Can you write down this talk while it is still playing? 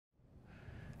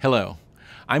Hello,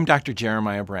 I'm Dr.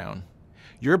 Jeremiah Brown.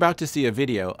 You're about to see a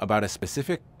video about a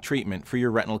specific treatment for your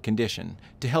retinal condition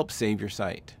to help save your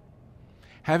sight.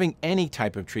 Having any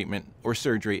type of treatment or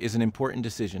surgery is an important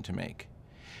decision to make.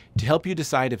 To help you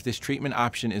decide if this treatment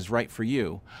option is right for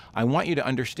you, I want you to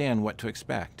understand what to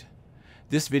expect.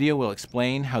 This video will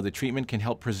explain how the treatment can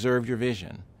help preserve your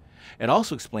vision. It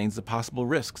also explains the possible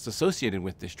risks associated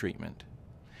with this treatment.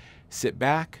 Sit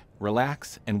back,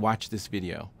 relax, and watch this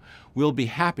video. We'll be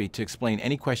happy to explain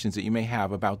any questions that you may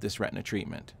have about this retina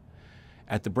treatment.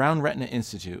 At the Brown Retina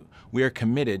Institute, we are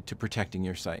committed to protecting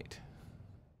your sight.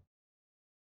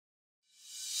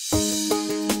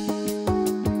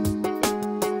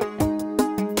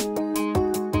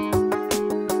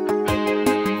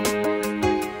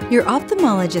 Your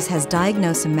ophthalmologist has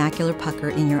diagnosed a macular pucker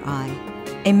in your eye.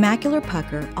 A macular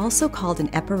pucker, also called an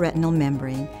epiretinal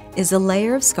membrane, is a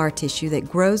layer of scar tissue that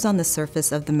grows on the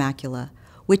surface of the macula,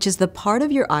 which is the part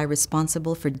of your eye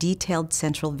responsible for detailed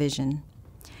central vision.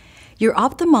 Your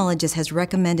ophthalmologist has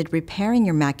recommended repairing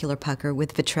your macular pucker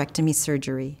with vitrectomy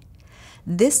surgery.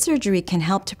 This surgery can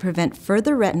help to prevent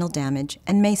further retinal damage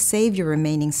and may save your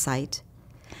remaining sight.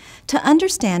 To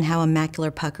understand how a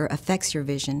macular pucker affects your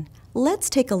vision,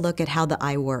 let's take a look at how the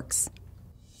eye works.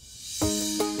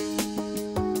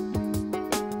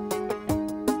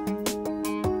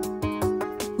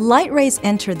 Light rays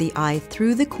enter the eye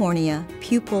through the cornea,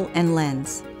 pupil, and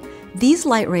lens. These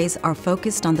light rays are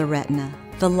focused on the retina,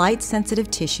 the light-sensitive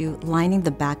tissue lining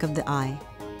the back of the eye.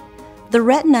 The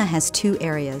retina has two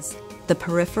areas, the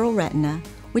peripheral retina,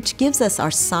 which gives us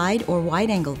our side or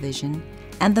wide-angle vision,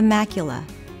 and the macula,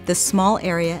 the small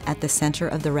area at the center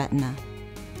of the retina.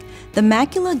 The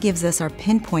macula gives us our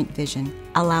pinpoint vision,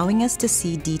 allowing us to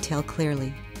see detail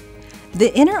clearly.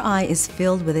 The inner eye is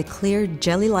filled with a clear,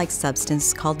 jelly-like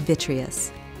substance called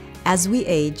vitreous. As we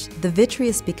age, the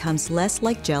vitreous becomes less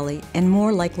like jelly and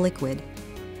more like liquid.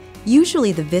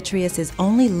 Usually the vitreous is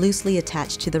only loosely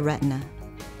attached to the retina.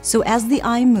 So as the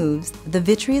eye moves, the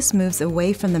vitreous moves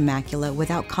away from the macula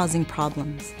without causing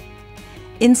problems.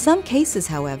 In some cases,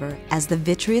 however, as the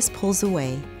vitreous pulls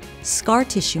away, scar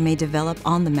tissue may develop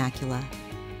on the macula.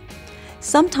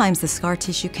 Sometimes the scar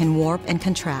tissue can warp and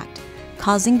contract,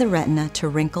 causing the retina to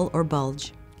wrinkle or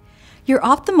bulge. Your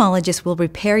ophthalmologist will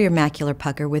repair your macular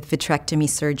pucker with vitrectomy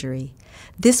surgery.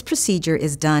 This procedure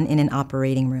is done in an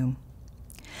operating room.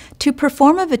 To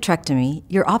perform a vitrectomy,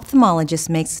 your ophthalmologist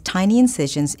makes tiny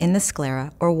incisions in the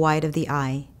sclera or white of the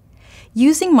eye.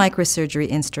 Using microsurgery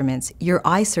instruments, your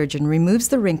eye surgeon removes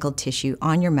the wrinkled tissue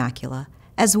on your macula,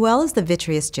 as well as the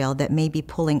vitreous gel that may be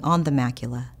pulling on the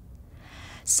macula.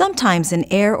 Sometimes an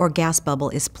air or gas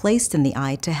bubble is placed in the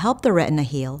eye to help the retina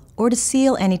heal or to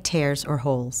seal any tears or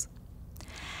holes.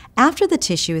 After the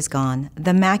tissue is gone,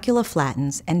 the macula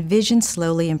flattens and vision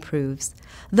slowly improves,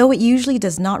 though it usually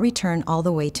does not return all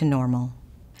the way to normal.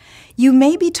 You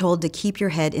may be told to keep your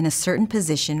head in a certain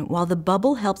position while the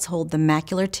bubble helps hold the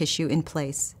macular tissue in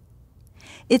place.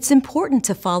 It's important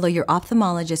to follow your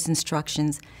ophthalmologist's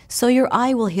instructions so your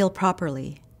eye will heal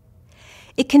properly.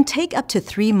 It can take up to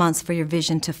 3 months for your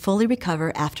vision to fully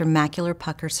recover after macular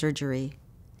pucker surgery.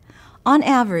 On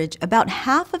average, about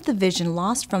half of the vision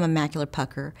lost from a macular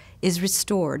pucker is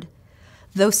restored,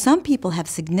 though some people have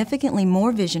significantly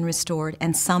more vision restored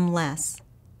and some less.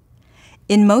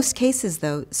 In most cases,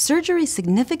 though, surgery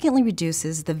significantly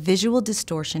reduces the visual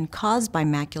distortion caused by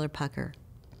macular pucker.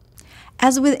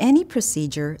 As with any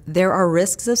procedure, there are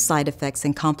risks of side effects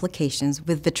and complications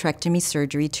with vitrectomy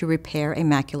surgery to repair a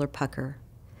macular pucker.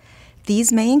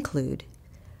 These may include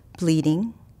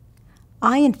bleeding,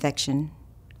 eye infection,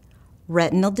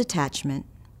 retinal detachment,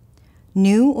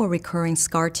 new or recurring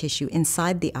scar tissue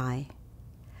inside the eye,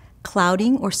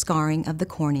 clouding or scarring of the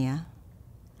cornea,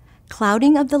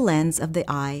 clouding of the lens of the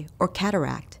eye or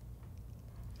cataract,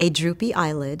 a droopy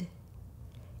eyelid,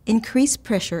 increased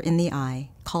pressure in the eye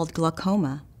called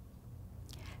glaucoma,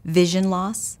 vision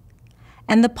loss,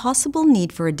 and the possible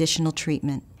need for additional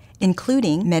treatment,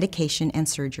 including medication and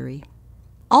surgery.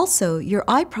 Also, your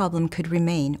eye problem could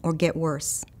remain or get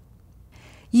worse.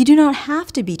 You do not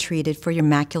have to be treated for your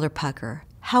macular pucker.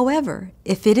 However,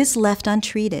 if it is left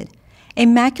untreated, a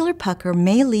macular pucker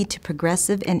may lead to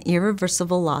progressive and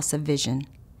irreversible loss of vision.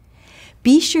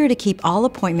 Be sure to keep all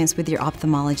appointments with your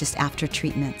ophthalmologist after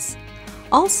treatments.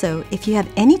 Also, if you have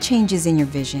any changes in your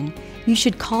vision, you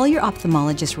should call your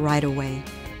ophthalmologist right away.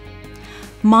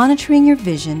 Monitoring your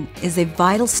vision is a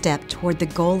vital step toward the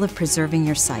goal of preserving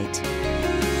your sight.